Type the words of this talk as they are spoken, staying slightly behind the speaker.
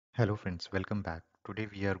Hello friends, welcome back. Today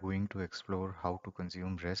we are going to explore how to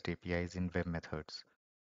consume REST APIs in web methods.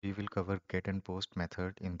 We will cover get and post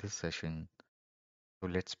method in this session. So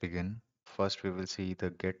let's begin. First we will see the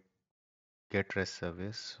get REST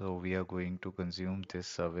service. So we are going to consume this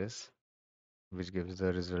service which gives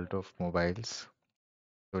the result of mobiles.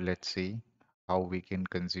 So let's see how we can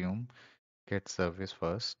consume get service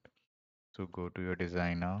first. So go to your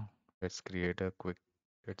designer. Let's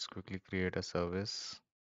quickly create a service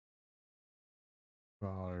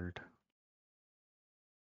called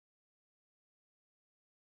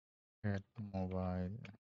get mobile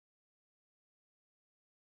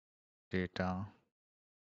data.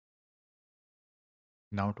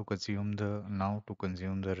 Now to consume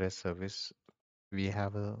the REST service, we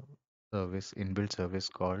have a inbuilt service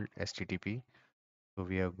called HTTP. So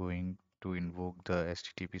we are going to invoke the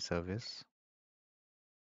HTTP service.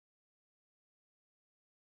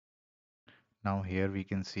 Now here we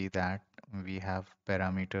can see that we have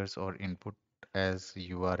parameters or input as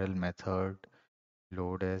URL method,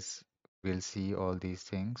 load as. We'll see all these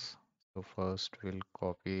things. So first we'll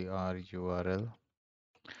copy our URL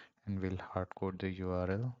and we'll hardcode the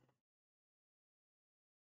URL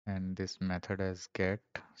and this method as get.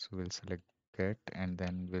 So we'll select get and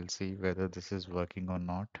then we'll see whether this is working or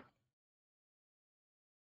not.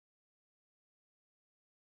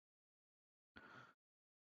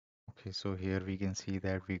 Okay, so here we can see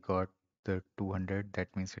that we got the 200.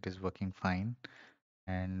 That means it is working fine.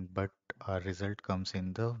 And but our result comes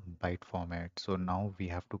in the byte format. So now we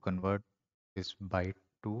have to convert this byte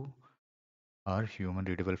to our human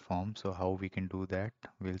readable form. So how we can do that?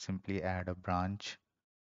 We'll simply add a branch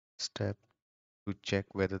step to check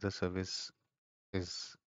whether the service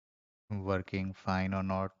is working fine or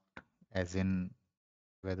not, as in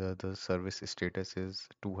whether the service status is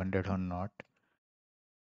 200 or not.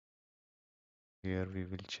 Here we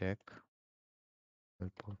will check. We'll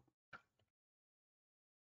put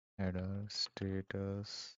header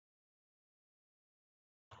status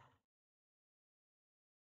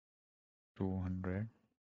 200,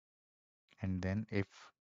 and then if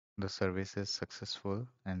the service is successful,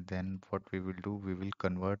 and then what we will do, we will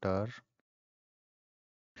convert our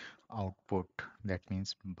output, that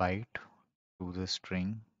means byte, to the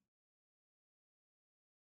string.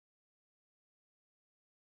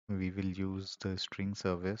 We will use the string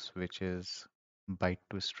service, which is byte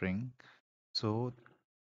to string. So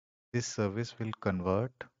this service will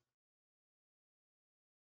convert,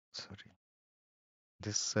 sorry,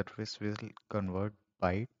 this service will convert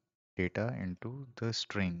byte data into the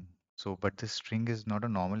string. So, but this string is not a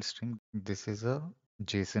normal string. This is a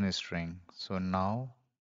JSON string. So now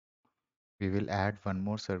we will add one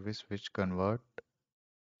more service which convert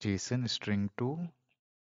JSON string to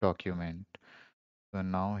document. So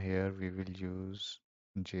now here we will use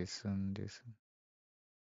JSON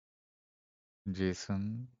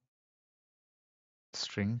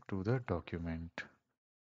string to the document.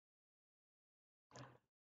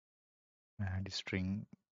 Add string,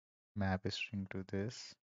 map string to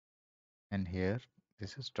this, and here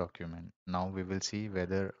this is document. Now we will see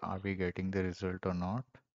whether are we getting the result or not.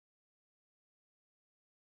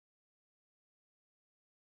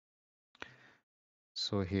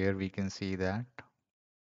 So here we can see that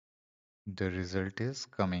the result is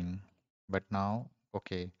coming. But now,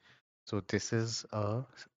 okay, so this is a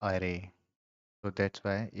array. So that's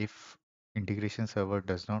why if integration server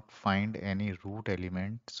does not find any root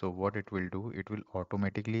element, so what it will do, it will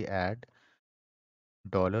automatically add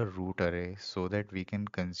 $root array so that we can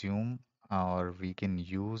consume or we can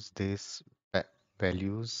use this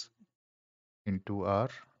values into our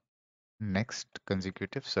next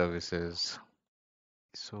consecutive services.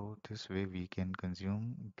 So this way we can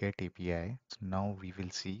consume get API. So now we will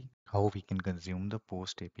see how we can consume the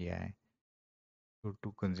post API. So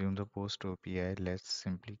to consume the post API, let's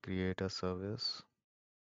simply create a service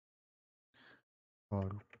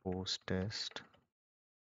called post test.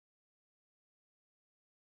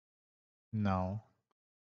 Now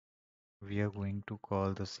we are going to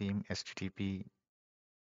call the same HTTP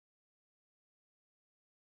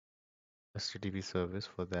service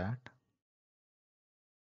for that.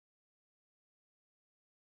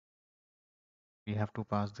 We have to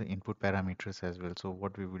pass the input parameters as well. So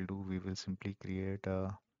what we will do, we will simply create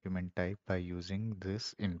a document type by using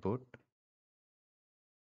this input.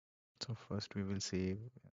 So first we will save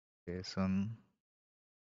JSON,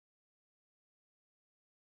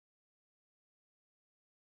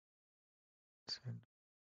 set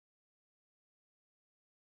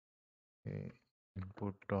a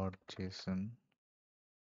input.json.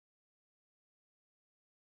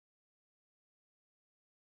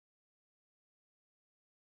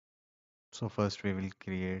 So first we will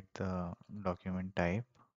create the document type,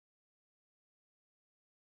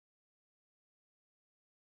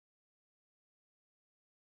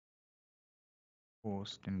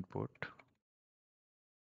 post input,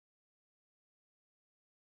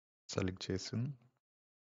 select JSON,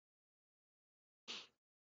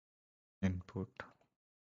 input,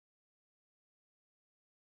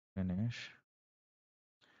 finish,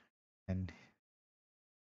 and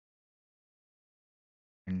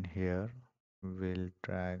in here we'll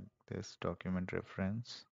drag this document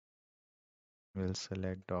reference. We'll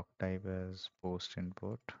select doc type as post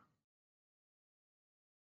input,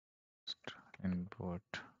 post input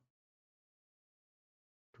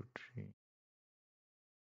to tree,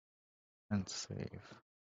 and save.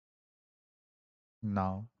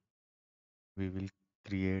 Now we will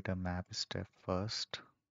create a map step first.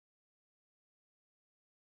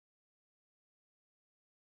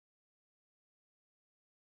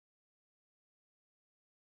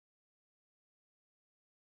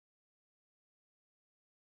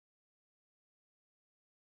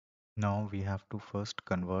 Now we have to first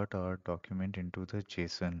convert our document into the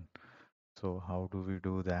JSON. So how do we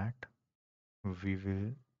do that? We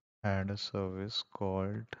will add a service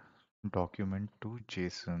called document to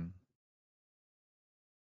JSON.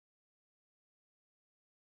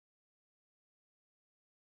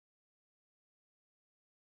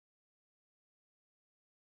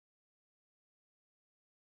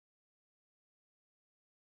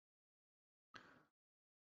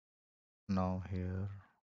 Now here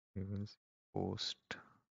we will post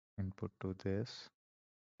input to this,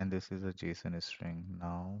 and this is a JSON string.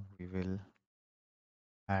 Now we will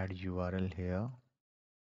add URL here,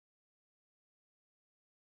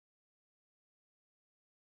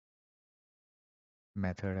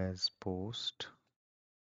 method as post,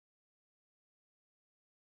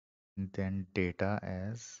 and then data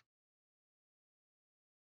as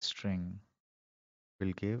string.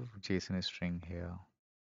 We'll give JSON string here.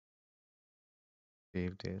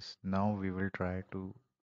 Save this. Now we will try to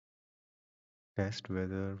test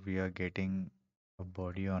whether we are getting a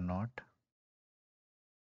body or not.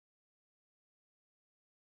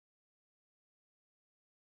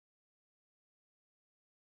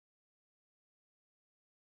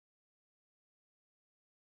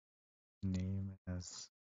 Name as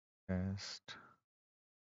test,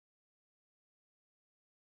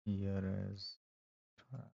 year as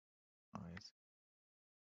noise,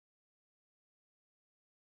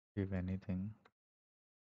 give anything.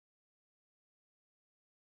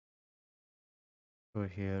 So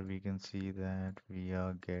here we can see that we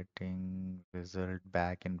are getting result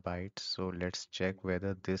back in bytes. So let's check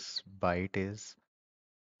whether this byte is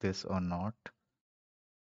this or not.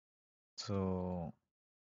 So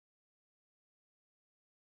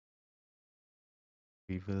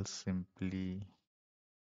we will simply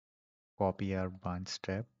copy our bunch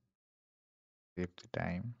step, save the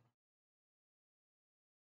time,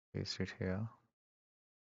 paste it here.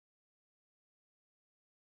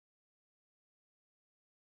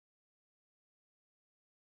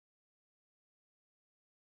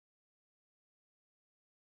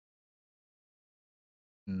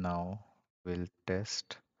 Now we'll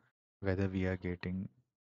test whether we are getting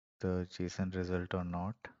the JSON result or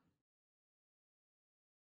not.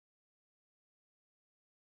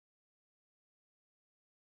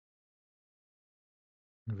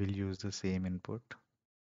 We'll use the same input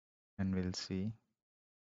and we'll see.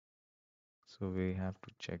 So we have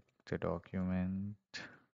to check the document.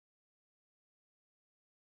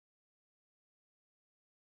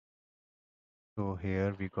 So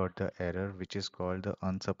here we got the error which is called the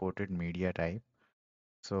unsupported media type.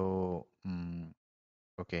 So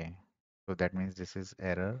okay, so that means this is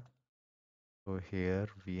error. So here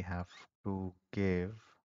we have to give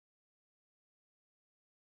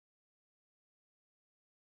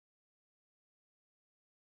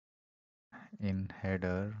in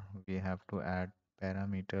header, we have to add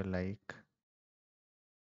parameter like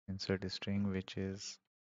insert string which is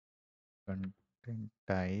content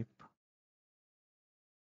type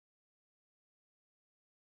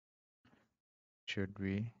should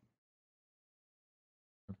be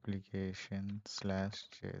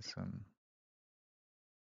application/JSON.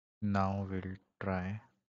 Now we'll try.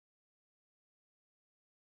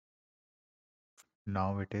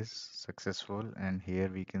 Now it is successful, and here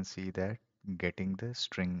we can see that getting the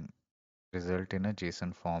string result in a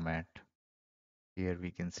JSON format. Here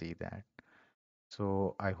we can see that.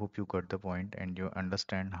 So I hope you got the point and you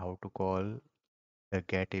understand how to call the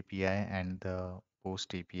GET API and the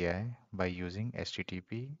POST API by using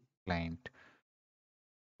HTTP client.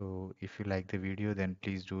 So if you like the video, then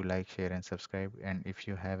please do like, share, and subscribe. And if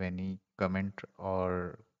you have any comment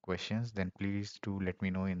or questions, then please do let me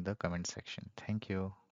know in the comment section. Thank you.